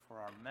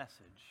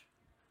message.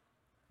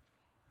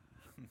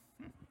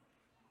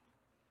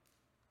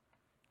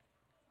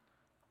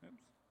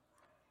 Oops.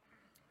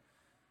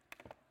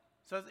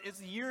 So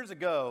it's years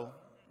ago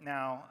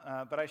now,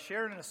 but I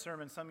shared in a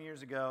sermon some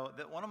years ago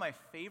that one of my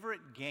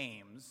favorite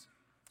games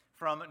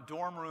from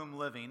dorm room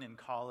living in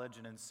college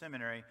and in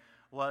seminary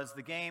was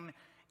the game,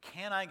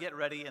 Can I Get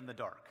Ready in the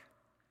Dark?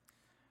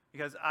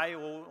 Because I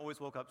always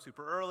woke up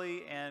super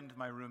early, and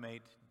my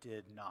roommate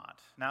did not.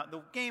 Now,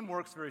 the game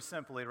works very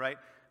simply, right?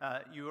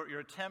 Your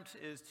attempt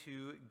is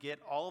to get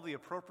all of the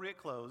appropriate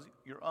clothes,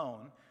 your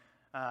own,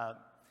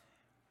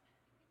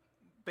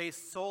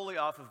 based solely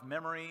off of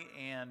memory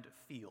and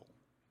feel.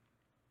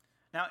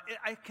 Now,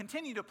 I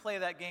continue to play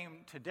that game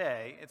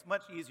today. It's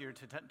much easier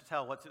to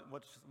tell what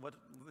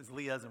is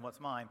Leah's and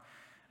what's mine.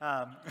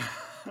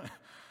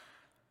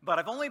 But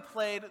I've only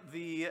played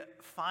the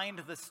Find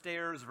the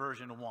Stairs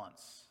version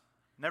once.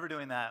 Never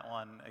doing that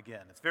one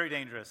again. It's very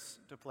dangerous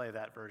to play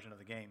that version of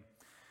the game.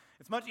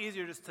 It's much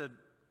easier just to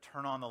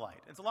turn on the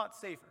light. It's a lot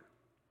safer.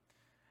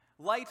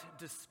 Light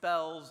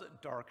dispels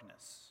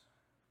darkness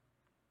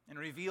and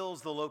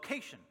reveals the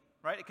location,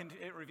 right?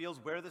 It reveals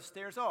where the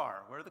stairs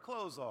are, where the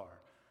clothes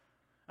are.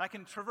 I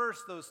can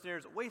traverse those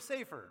stairs way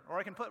safer, or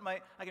I can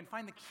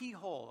find the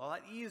keyhole a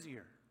lot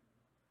easier.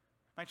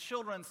 My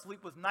children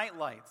sleep with night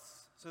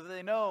lights so that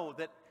they know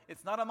that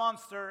it's not a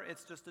monster,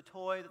 it's just a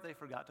toy that they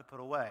forgot to put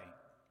away.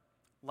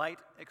 Light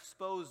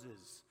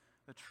exposes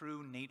the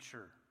true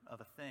nature of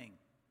a thing.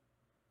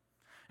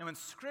 And when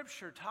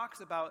Scripture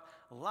talks about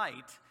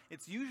light,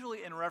 it's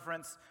usually in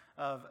reference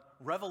of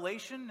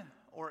revelation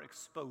or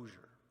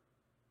exposure.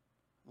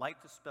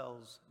 Light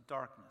dispels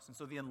darkness. And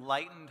so the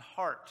enlightened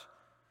heart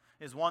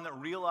is one that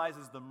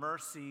realizes the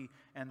mercy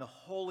and the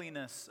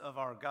holiness of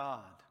our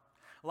God.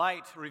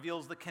 Light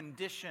reveals the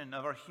condition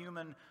of our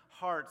human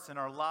hearts and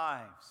our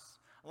lives.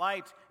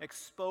 Light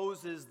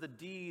exposes the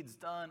deeds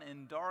done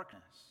in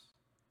darkness.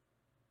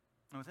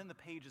 And within the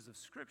pages of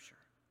Scripture,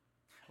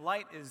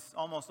 light is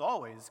almost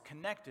always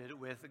connected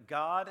with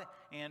God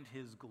and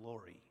His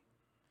glory.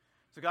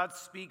 So God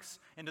speaks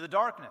into the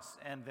darkness,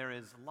 and there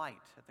is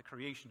light at the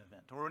creation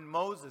event. Or when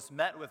Moses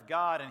met with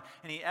God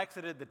and he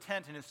exited the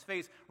tent, and his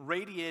face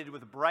radiated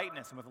with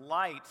brightness and with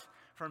light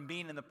from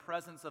being in the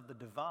presence of the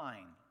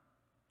divine.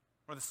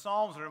 Or the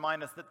Psalms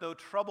remind us that though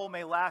trouble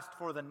may last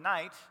for the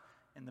night,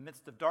 in the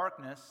midst of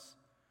darkness,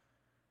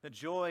 that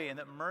joy and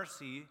that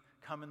mercy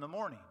come in the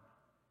morning.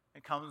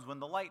 It comes when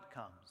the light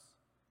comes.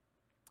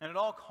 And it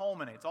all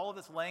culminates, all of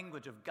this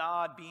language of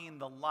God being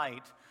the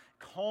light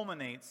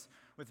culminates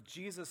with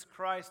Jesus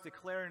Christ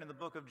declaring in the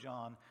book of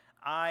John,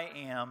 I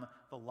am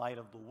the light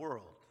of the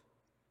world.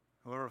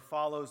 Whoever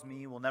follows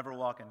me will never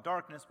walk in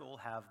darkness, but will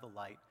have the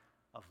light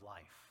of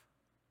life.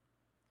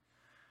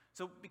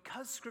 So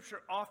because Scripture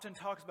often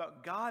talks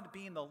about God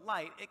being the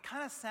light, it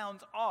kind of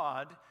sounds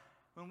odd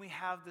when we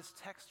have this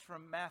text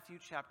from Matthew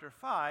chapter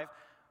 5,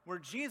 where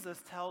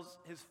Jesus tells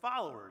his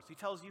followers, he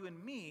tells you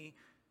and me,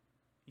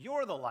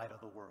 you're the light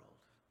of the world.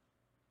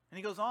 And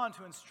he goes on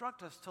to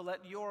instruct us to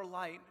let your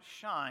light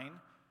shine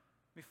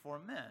before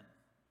men.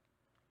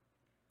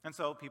 And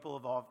so people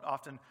have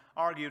often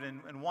argued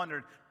and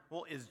wondered,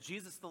 well, is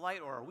Jesus the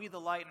light or are we the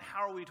light? And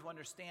how are we to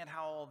understand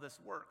how all this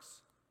works?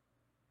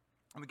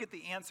 And we get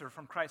the answer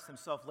from Christ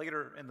himself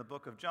later in the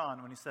book of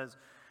John when he says,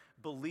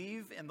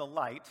 believe in the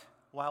light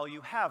while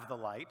you have the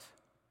light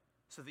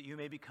so that you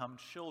may become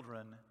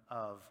children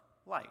of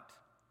light.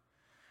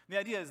 And the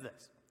idea is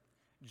this.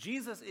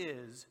 Jesus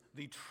is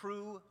the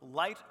true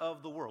light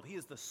of the world. He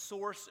is the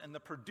source and the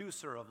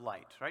producer of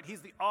light, right? He's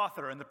the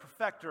author and the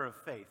perfecter of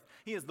faith.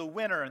 He is the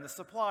winner and the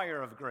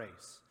supplier of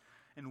grace.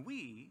 And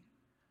we,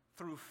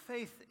 through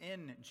faith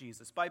in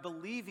Jesus, by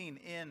believing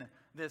in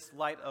this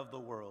light of the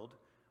world,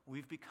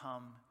 we've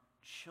become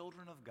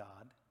children of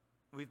God.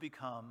 We've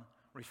become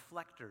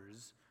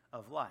reflectors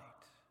of light.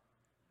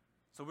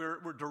 So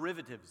we're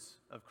derivatives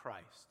of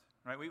Christ,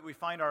 right? We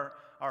find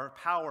our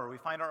power, we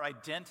find our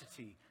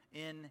identity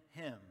in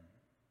him.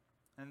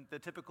 And the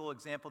typical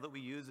example that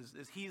we use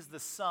is he's the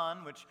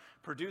sun, which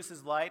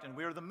produces light, and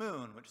we're the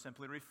moon, which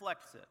simply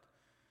reflects it.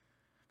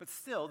 But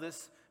still,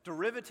 this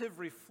derivative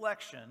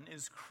reflection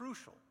is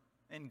crucial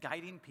in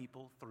guiding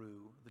people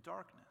through the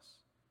darkness.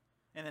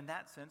 And in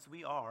that sense,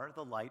 we are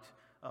the light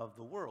of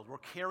the world. We're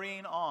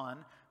carrying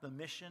on the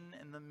mission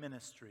and the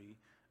ministry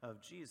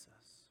of Jesus.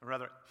 Or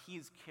rather,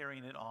 he's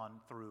carrying it on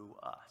through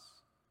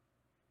us.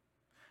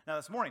 Now,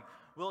 this morning,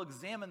 we'll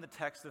examine the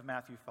text of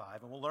Matthew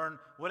 5, and we'll learn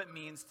what it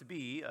means to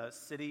be a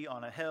city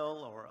on a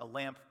hill or a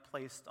lamp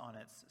placed on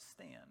its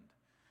stand,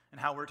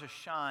 and how we're to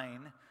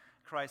shine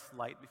Christ's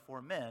light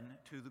before men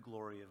to the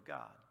glory of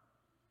God.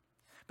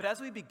 But as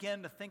we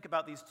begin to think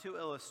about these two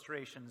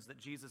illustrations that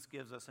Jesus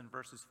gives us in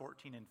verses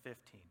 14 and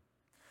 15,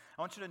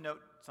 I want you to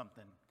note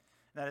something.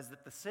 And that is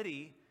that the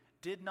city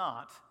did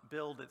not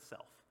build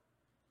itself.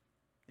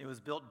 It was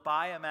built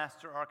by a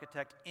master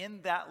architect in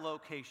that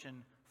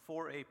location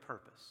for a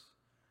purpose.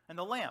 And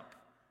the lamp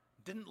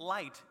didn't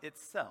light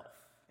itself.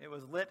 It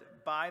was lit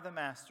by the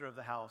master of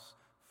the house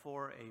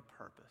for a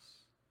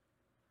purpose.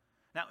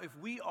 Now, if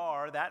we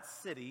are that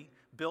city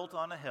built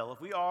on a hill, if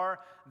we are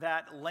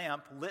that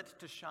lamp lit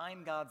to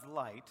shine God's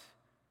light,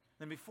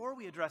 then before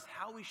we address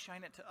how we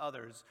shine it to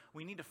others,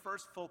 we need to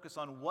first focus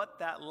on what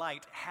that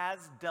light has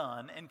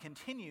done and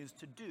continues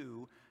to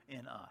do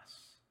in us.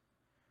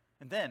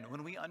 And then,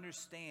 when we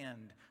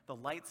understand the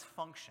light's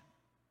function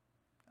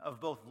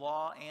of both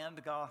law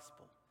and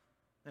gospel,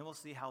 then we'll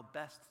see how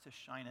best to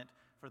shine it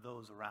for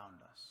those around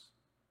us.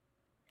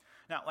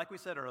 Now, like we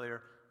said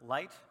earlier,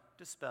 light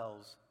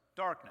dispels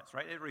darkness,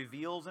 right? It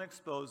reveals and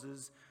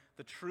exposes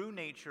the true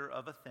nature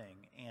of a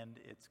thing and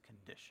its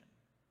condition.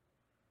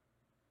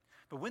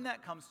 But when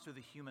that comes to the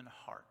human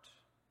heart,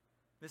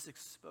 this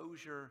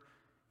exposure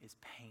is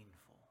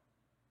painful.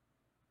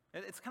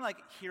 It's kind of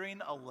like hearing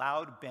a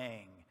loud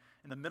bang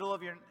in the middle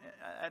of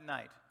at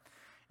night.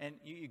 And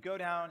you go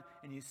down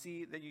and you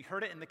see that you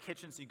heard it in the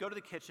kitchen, so you go to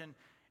the kitchen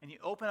and you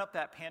open up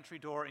that pantry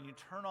door and you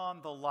turn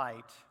on the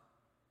light,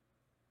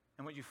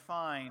 and what you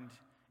find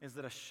is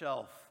that a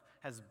shelf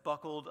has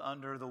buckled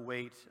under the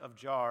weight of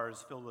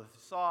jars filled with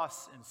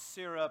sauce and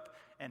syrup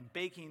and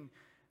baking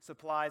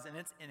supplies, and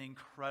it's an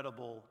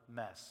incredible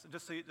mess.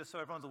 Just so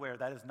everyone's aware,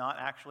 that is not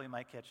actually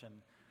my kitchen.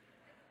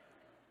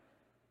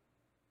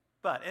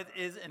 But it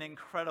is an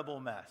incredible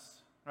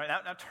mess. Right?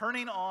 Now,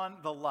 turning on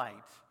the light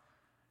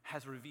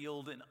has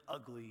revealed an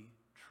ugly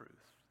truth.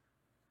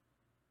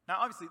 Now,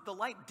 obviously, the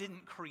light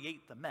didn't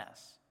create the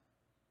mess.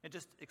 It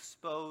just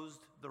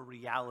exposed the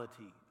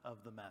reality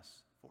of the mess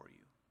for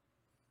you.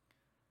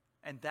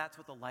 And that's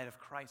what the light of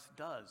Christ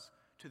does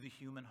to the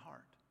human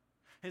heart.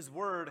 His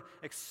word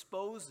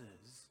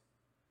exposes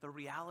the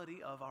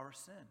reality of our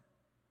sin.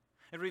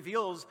 It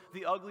reveals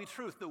the ugly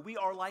truth that we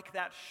are like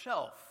that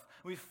shelf.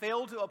 We've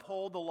failed to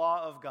uphold the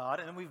law of God,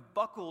 and we've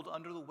buckled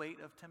under the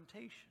weight of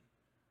temptation.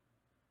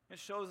 It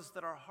shows us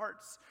that our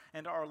hearts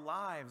and our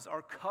lives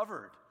are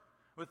covered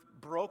with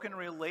broken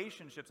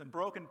relationships and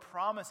broken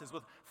promises,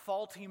 with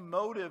faulty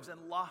motives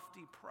and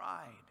lofty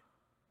pride.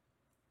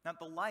 Now,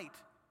 the light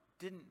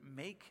didn't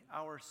make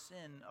our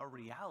sin a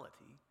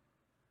reality.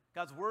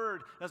 God's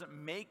word doesn't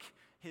make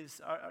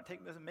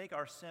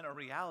our sin a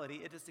reality.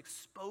 It just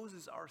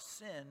exposes our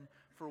sin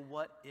for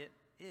what it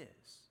is.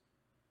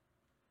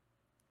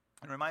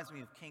 It reminds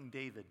me of King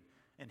David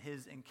and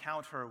his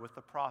encounter with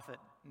the prophet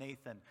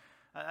Nathan.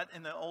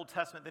 In the Old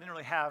Testament, they didn't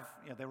really have,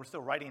 they were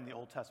still writing the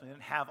Old Testament. They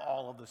didn't have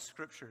all of the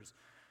scriptures.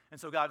 And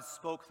so God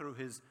spoke through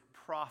his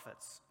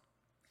prophets.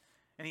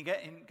 And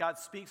God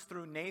speaks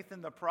through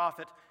Nathan the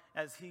prophet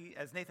as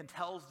Nathan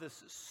tells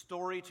this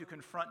story to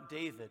confront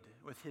David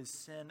with his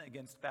sin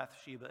against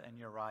Bathsheba and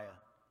Uriah.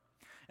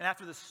 And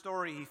after the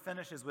story, he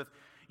finishes with,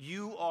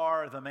 "You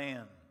are the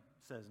man,"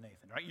 says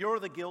Nathan, right? "You're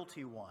the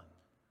guilty one."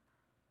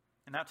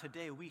 And now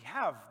today we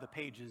have the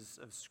pages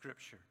of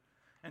Scripture.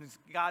 And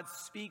God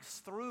speaks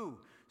through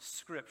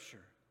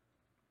Scripture.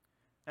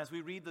 As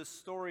we read the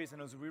stories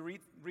and as we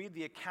read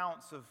the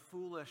accounts of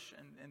foolish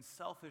and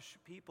selfish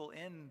people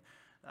in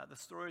the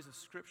stories of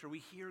Scripture, we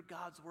hear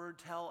God's word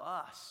tell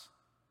us,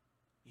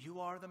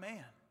 you are the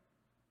man.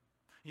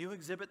 You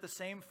exhibit the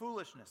same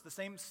foolishness, the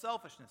same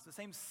selfishness, the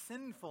same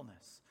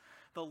sinfulness.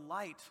 The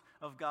light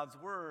of God's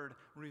word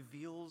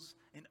reveals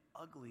an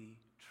ugly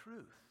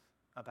truth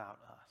about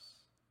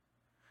us.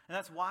 And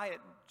that's why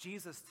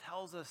Jesus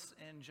tells us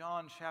in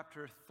John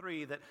chapter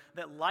 3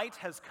 that light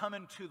has come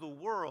into the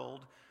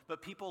world,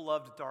 but people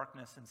loved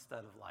darkness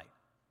instead of light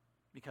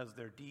because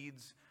their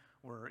deeds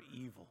were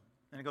evil.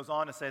 And it goes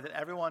on to say that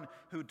everyone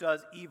who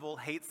does evil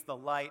hates the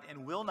light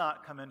and will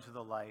not come into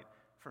the light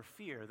for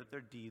fear that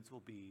their deeds will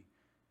be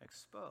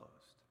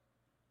exposed.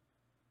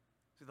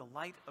 See, the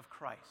light of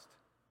Christ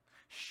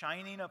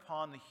shining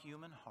upon the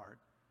human heart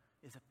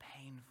is a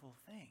painful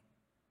thing.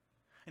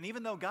 And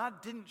even though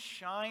God didn't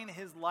shine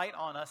his light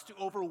on us to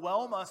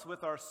overwhelm us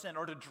with our sin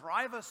or to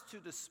drive us to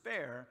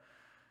despair,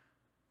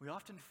 we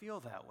often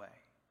feel that way.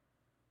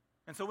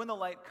 And so when the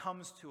light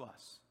comes to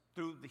us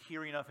through the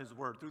hearing of his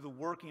word, through the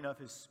working of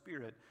his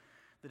Spirit,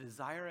 the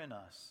desire in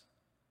us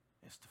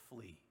is to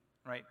flee,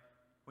 right?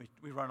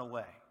 We run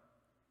away.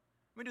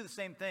 We do the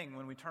same thing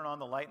when we turn on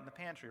the light in the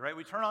pantry, right?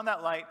 We turn on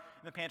that light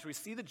in the pantry, we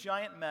see the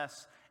giant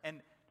mess,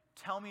 and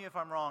tell me if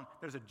I'm wrong,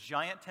 there's a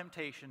giant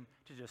temptation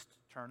to just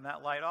turn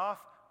that light off,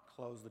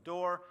 close the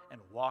door,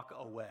 and walk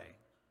away,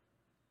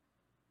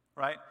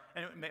 right?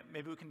 And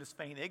maybe we can just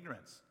feign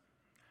ignorance.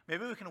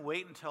 Maybe we can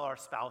wait until our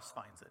spouse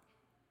finds it.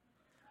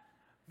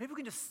 Maybe we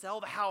can just sell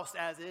the house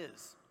as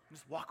is and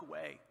just walk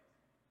away.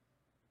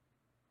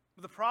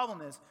 But the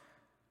problem is,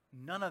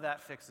 none of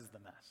that fixes the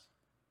mess.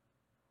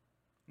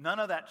 None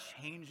of that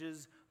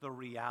changes the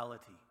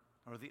reality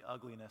or the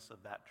ugliness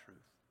of that truth.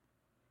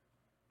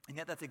 And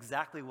yet that's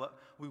exactly what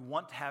we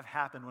want to have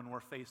happen when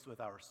we're faced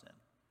with our sin.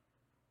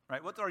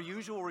 Right? What's our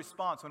usual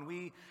response when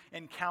we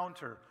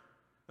encounter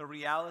the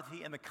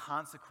reality and the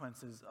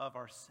consequences of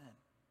our sin?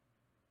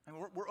 And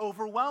we're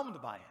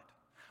overwhelmed by it.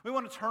 We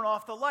want to turn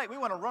off the light. We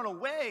want to run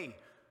away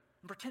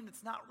and pretend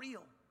it's not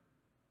real.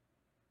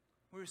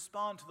 We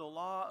respond to the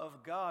law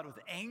of God with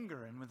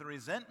anger and with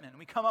resentment.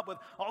 We come up with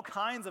all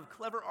kinds of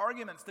clever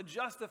arguments to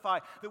justify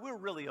that we're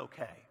really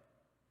okay.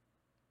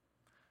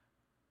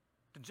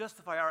 to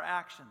justify our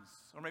actions,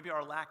 or maybe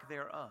our lack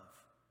thereof.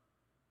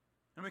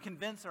 And we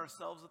convince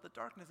ourselves that the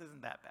darkness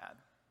isn't that bad.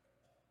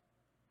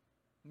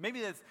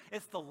 Maybe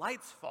it's the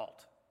light's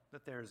fault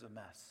that there's a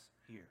mess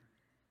here.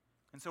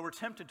 And so we're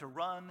tempted to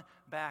run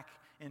back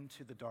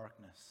into the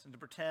darkness and to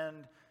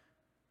pretend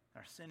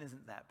our sin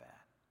isn't that bad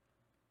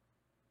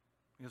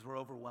because we're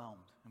overwhelmed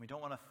and we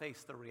don't want to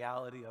face the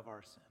reality of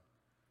our sin.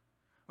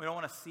 We don't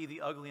want to see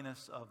the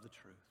ugliness of the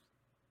truth.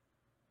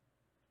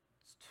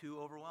 It's too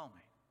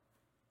overwhelming.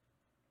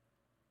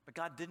 But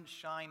God didn't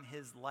shine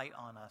his light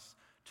on us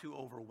to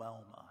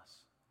overwhelm us.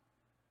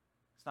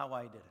 It's not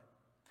why he did it.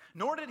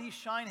 Nor did he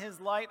shine his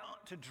light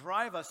to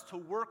drive us to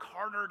work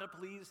harder to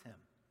please him.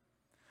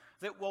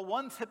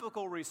 One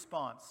typical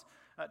response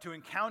to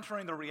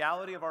encountering the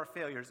reality of our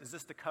failures is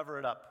just to cover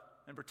it up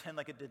and pretend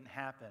like it didn't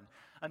happen.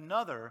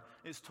 Another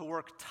is to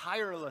work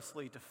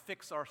tirelessly to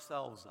fix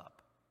ourselves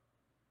up.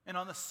 And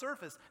on the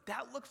surface,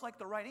 that looks like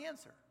the right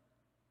answer.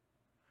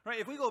 Right?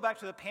 If we go back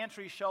to the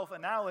pantry shelf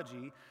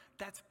analogy,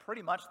 that's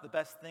pretty much the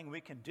best thing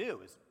we can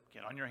do is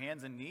get on your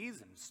hands and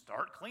knees and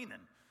start cleaning.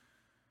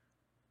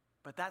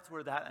 But that's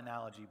where that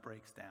analogy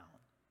breaks down.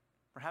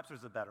 Perhaps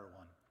there's a better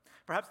one.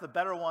 Perhaps the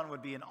better one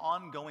would be an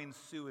ongoing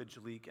sewage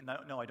leak. And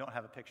no, I don't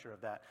have a picture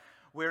of that.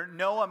 Where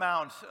no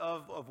amount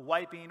of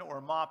wiping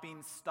or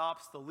mopping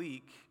stops the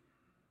leak.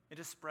 It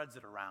just spreads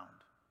it around.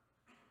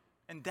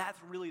 And that's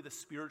really the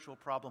spiritual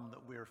problem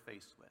that we're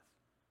faced with.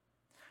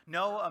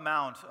 No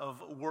amount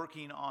of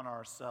working on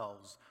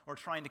ourselves or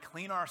trying to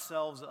clean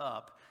ourselves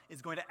up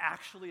is going to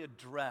actually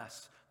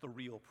address the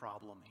real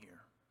problem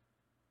here.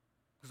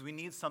 Because we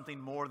need something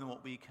more than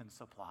what we can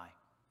supply.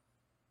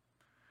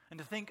 And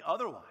to think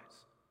otherwise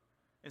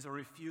is a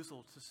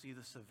refusal to see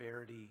the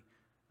severity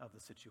of the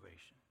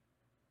situation.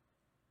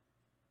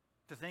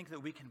 To think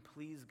that we can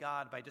please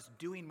God by just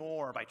doing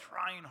more, by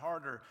trying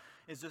harder,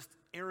 is just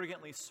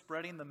arrogantly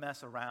spreading the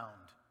mess around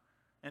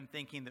and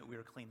thinking that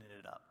we're cleaning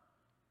it up.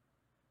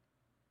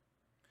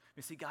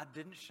 You see, God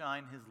didn't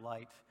shine his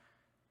light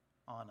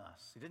on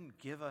us. He didn't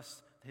give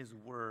us his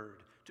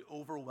word to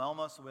overwhelm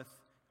us with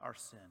our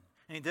sin.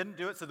 And he didn't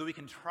do it so that we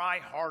can try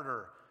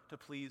harder to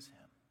please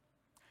him.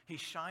 He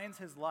shines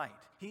his light.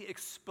 He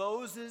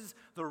exposes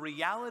the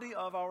reality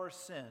of our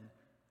sin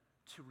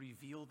to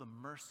reveal the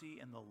mercy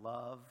and the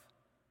love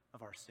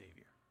of our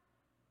Savior.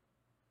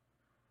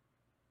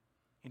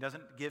 He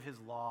doesn't give his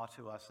law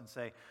to us and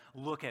say,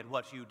 look at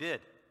what you did.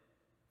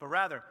 But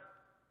rather,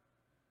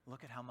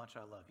 look at how much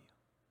I love you.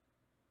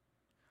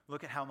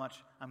 Look at how much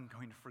I'm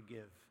going to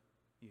forgive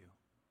you.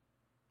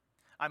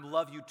 I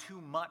love you too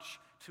much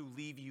to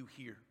leave you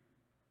here.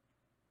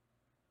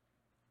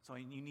 So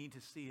you need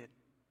to see it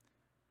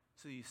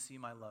so you see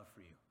my love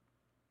for you.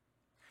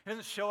 He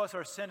doesn't show us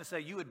our sin to say,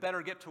 you had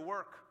better get to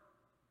work.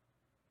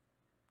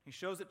 He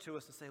shows it to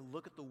us to say,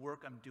 look at the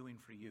work I'm doing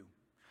for you.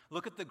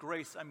 Look at the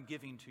grace I'm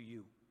giving to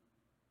you.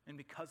 And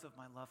because of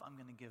my love, I'm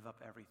going to give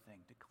up everything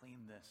to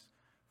clean this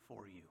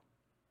for you.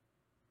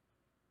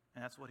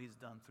 And that's what he's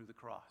done through the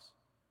cross.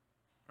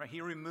 Right?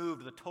 He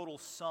removed the total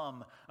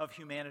sum of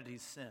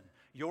humanity's sin.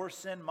 Your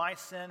sin, my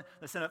sin,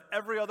 the sin of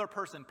every other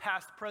person,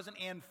 past, present,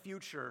 and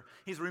future.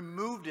 He's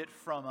removed it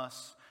from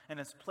us and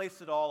has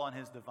placed it all on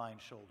his divine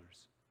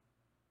shoulders.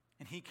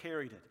 And he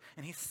carried it,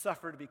 and he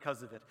suffered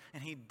because of it,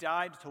 and he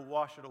died to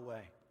wash it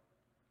away.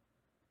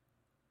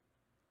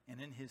 And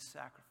in his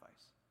sacrifice,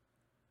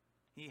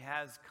 he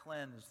has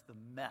cleansed the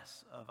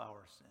mess of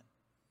our sin.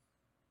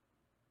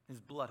 His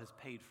blood has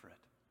paid for it.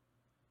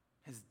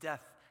 His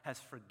death has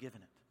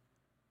forgiven it.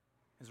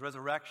 His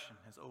resurrection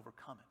has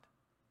overcome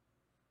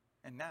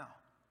it. And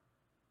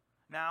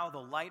now the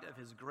light of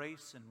his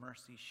grace and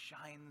mercy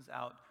shines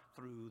out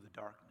through the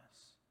darkness.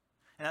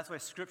 And that's why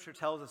Scripture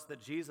tells us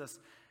that Jesus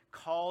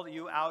called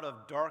you out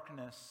of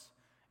darkness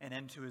and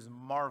into his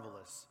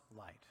marvelous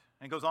light.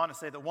 And it goes on to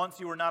say that once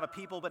you were not a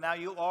people, but now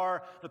you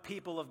are the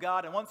people of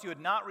God. And once you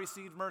had not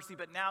received mercy,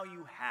 but now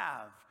you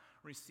have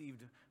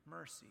received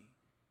mercy.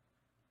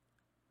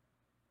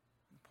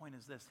 The point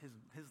is this,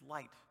 his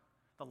light,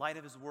 the light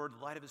of his word,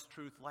 the light of his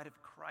truth, the light of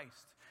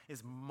Christ,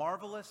 is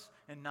marvelous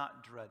and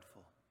not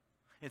dreadful.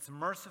 It's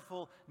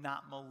merciful,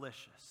 not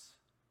malicious.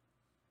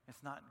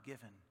 It's not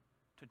given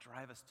to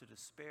drive us to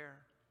despair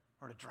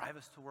or to drive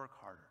us to work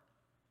harder,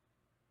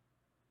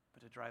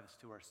 but to drive us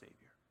to our Savior.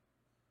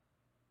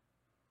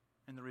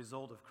 And the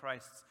result of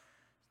Christ's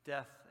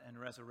death and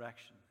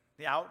resurrection,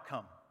 the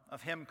outcome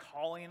of him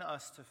calling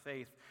us to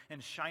faith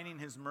and shining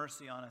his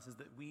mercy on us, is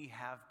that we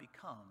have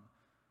become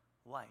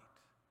light.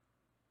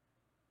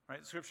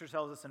 Right? Scripture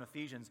tells us in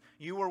Ephesians,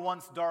 you were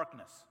once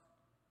darkness,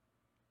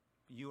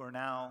 but you are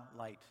now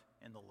light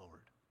in the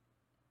Lord.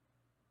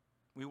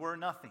 We were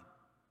nothing,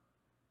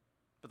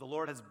 but the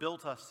Lord has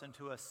built us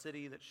into a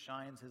city that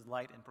shines his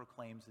light and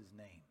proclaims his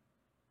name.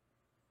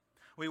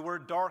 We were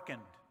darkened,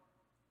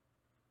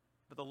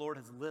 but the Lord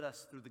has lit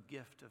us through the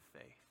gift of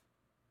faith.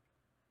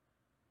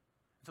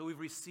 So we've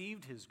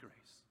received his grace.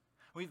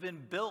 We've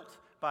been built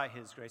by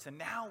his grace, and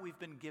now we've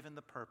been given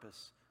the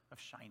purpose of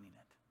shining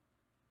it.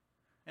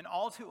 And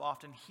all too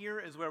often, here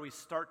is where we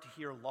start to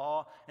hear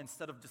law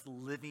instead of just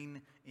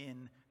living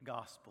in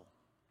gospel.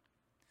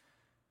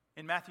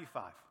 In Matthew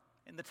 5,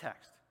 in the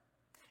text,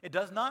 it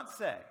does not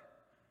say,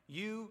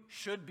 you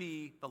should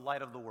be the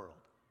light of the world.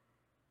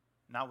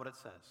 Not what it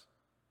says.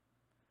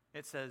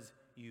 It says,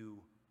 you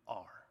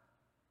are.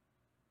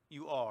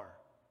 You are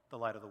the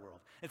light of the world.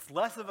 It's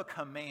less of a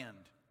command,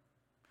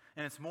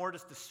 and it's more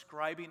just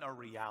describing a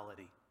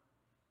reality.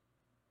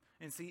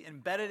 And see,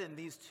 embedded in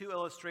these two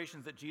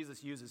illustrations that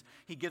Jesus uses,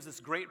 he gives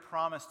this great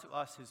promise to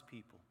us, his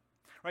people.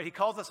 Right? He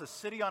calls us a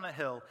city on a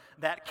hill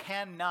that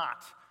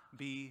cannot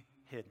be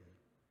hidden.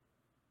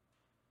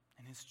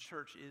 And his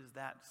church is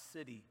that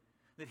city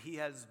that he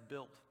has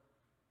built.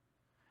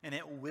 And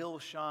it will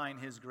shine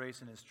his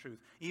grace and his truth,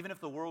 even if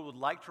the world would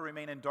like to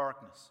remain in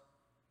darkness.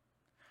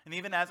 And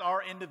even as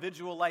our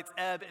individual lights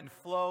ebb and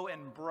flow in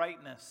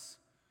brightness,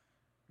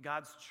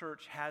 God's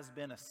church has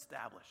been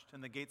established,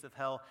 and the gates of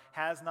hell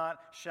has not,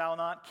 shall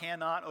not,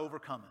 cannot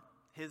overcome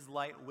it. His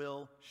light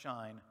will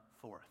shine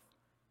forth.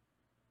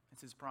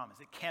 It's his promise.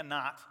 It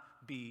cannot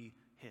be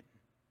hidden.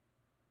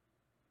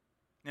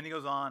 Then he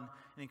goes on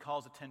and he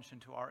calls attention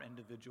to our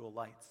individual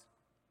lights.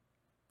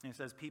 And he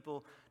says,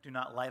 people do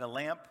not light a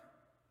lamp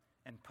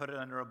and put it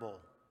under a bowl.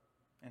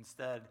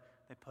 Instead,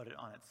 they put it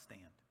on its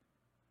stand.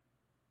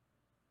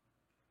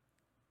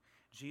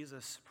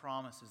 Jesus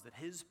promises that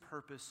his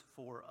purpose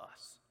for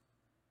us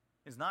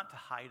is not to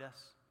hide us,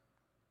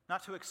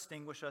 not to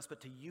extinguish us,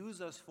 but to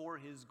use us for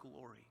his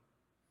glory.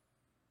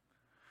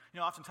 You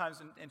know,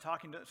 oftentimes in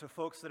talking to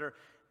folks that are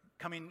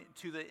coming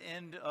to the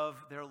end of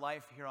their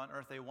life here on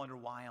earth, they wonder,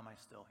 why am I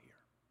still here?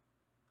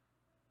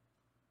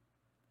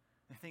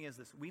 The thing is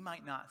this, we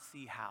might not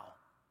see how.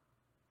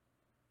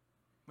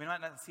 We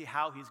might not see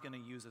how he's going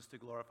to use us to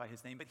glorify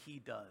his name, but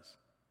he does.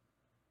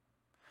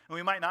 And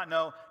we might not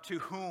know to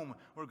whom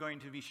we're going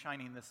to be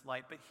shining this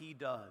light, but he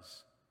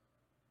does.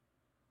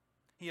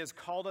 He has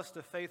called us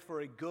to faith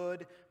for a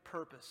good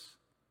purpose,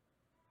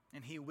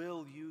 and he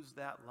will use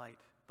that light,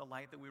 the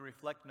light that we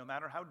reflect, no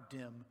matter how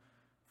dim,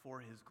 for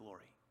his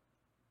glory.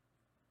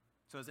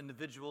 So as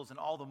individuals, and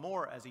all the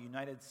more as a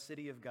united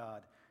city of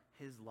God,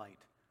 his light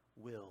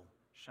will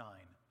shine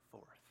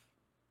forth.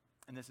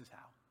 And this is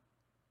how.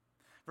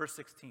 Verse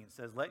 16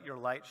 says, let your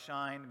light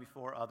shine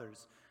before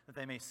others, that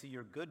they may see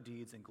your good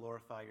deeds and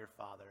glorify your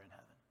Father in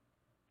heaven.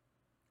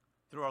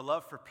 Through our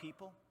love for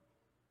people,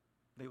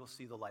 they will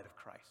see the light of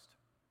Christ.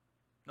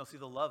 They'll see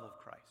the love of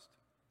Christ.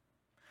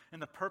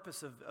 And the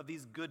purpose of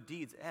these good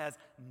deeds has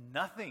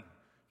nothing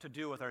to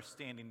do with our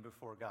standing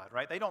before God,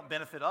 right? They don't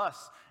benefit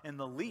us in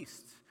the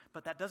least,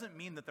 but that doesn't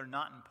mean that they're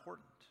not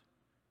important,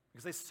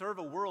 because they serve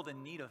a world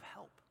in need of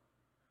help.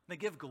 They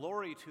give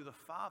glory to the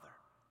Father.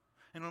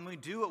 And when we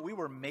do what we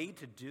were made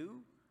to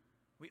do,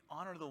 we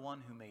honor the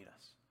one who made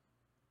us.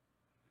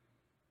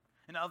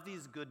 And of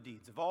these good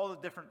deeds, of all the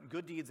different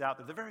good deeds out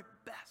there, the very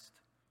best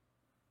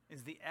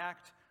is the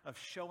act of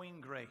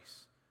showing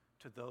grace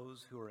to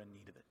those who are in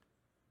need of it.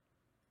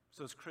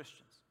 So as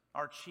Christians,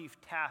 our chief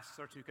tasks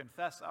are to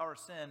confess our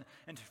sin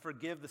and to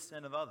forgive the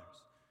sin of others.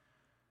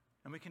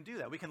 And we can do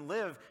that. We can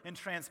live in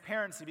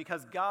transparency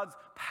because God's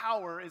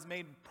power is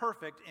made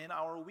perfect in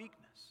our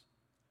weakness.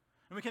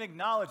 And we can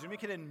acknowledge and we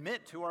can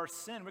admit to our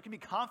sin. We can be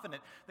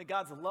confident that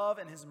God's love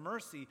and his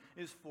mercy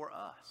is for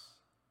us.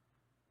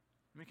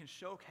 And we can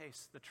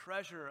showcase the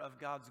treasure of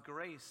God's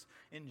grace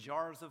in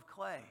jars of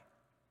clay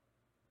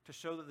to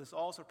show that this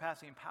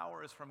all-surpassing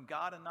power is from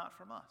God and not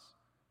from us.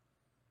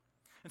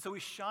 And so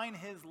we shine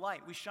his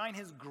light, we shine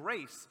his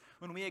grace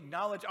when we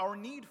acknowledge our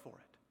need for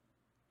it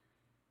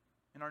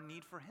and our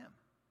need for him.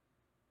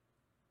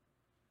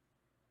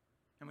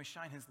 And we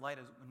shine his light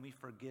when we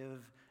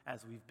forgive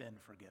as we've been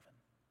forgiven.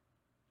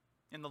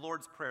 In the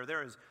Lord's Prayer,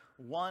 there is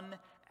one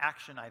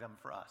action item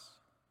for us.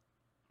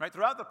 Right?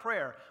 Throughout the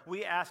prayer,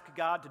 we ask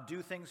God to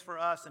do things for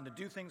us and to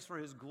do things for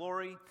his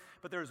glory,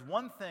 but there's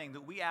one thing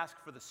that we ask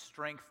for the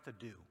strength to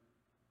do.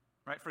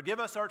 Right? Forgive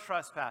us our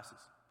trespasses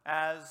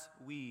as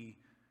we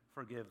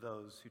forgive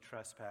those who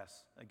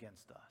trespass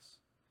against us.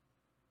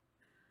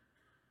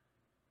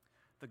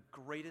 The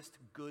greatest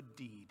good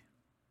deed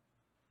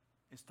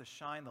is to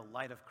shine the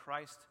light of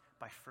Christ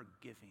by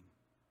forgiving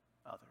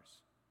others.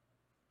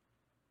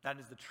 That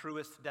is the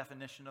truest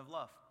definition of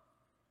love.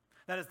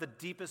 That is the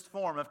deepest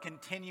form of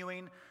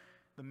continuing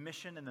the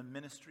mission and the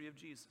ministry of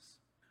Jesus.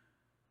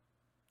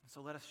 And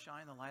so let us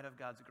shine the light of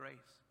God's grace.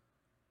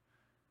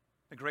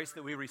 The grace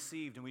that we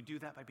received, and we do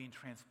that by being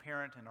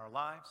transparent in our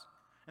lives,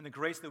 and the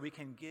grace that we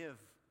can give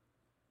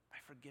by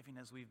forgiving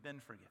as we've been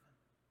forgiven,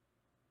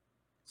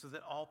 so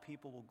that all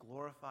people will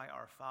glorify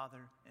our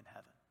Father in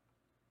heaven.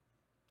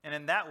 And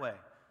in that way,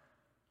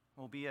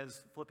 we'll be,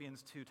 as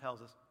Philippians 2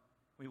 tells us,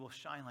 we will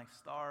shine like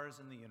stars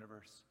in the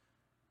universe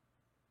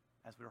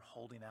as we're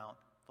holding out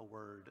the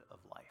word of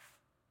life.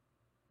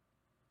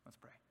 Let's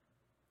pray.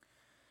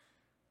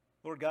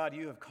 Lord God,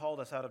 you have called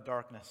us out of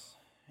darkness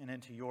and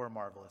into your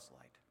marvelous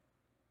light.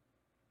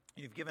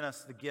 You've given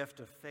us the gift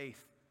of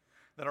faith,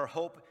 that our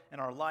hope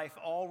and our life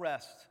all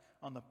rest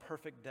on the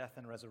perfect death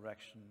and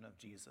resurrection of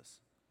Jesus.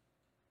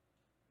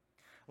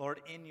 Lord,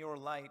 in your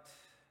light,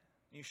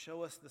 you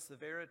show us the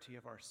severity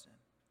of our sin.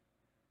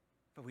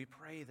 But we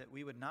pray that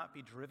we would not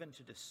be driven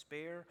to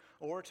despair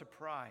or to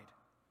pride,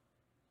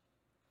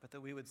 but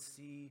that we would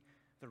see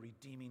the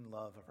redeeming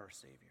love of our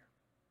Savior.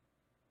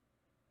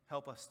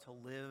 Help us to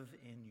live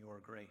in your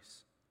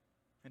grace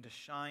and to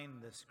shine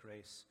this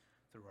grace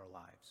through our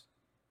lives.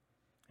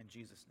 In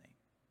Jesus' name,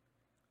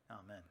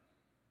 amen.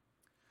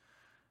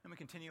 And we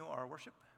continue our worship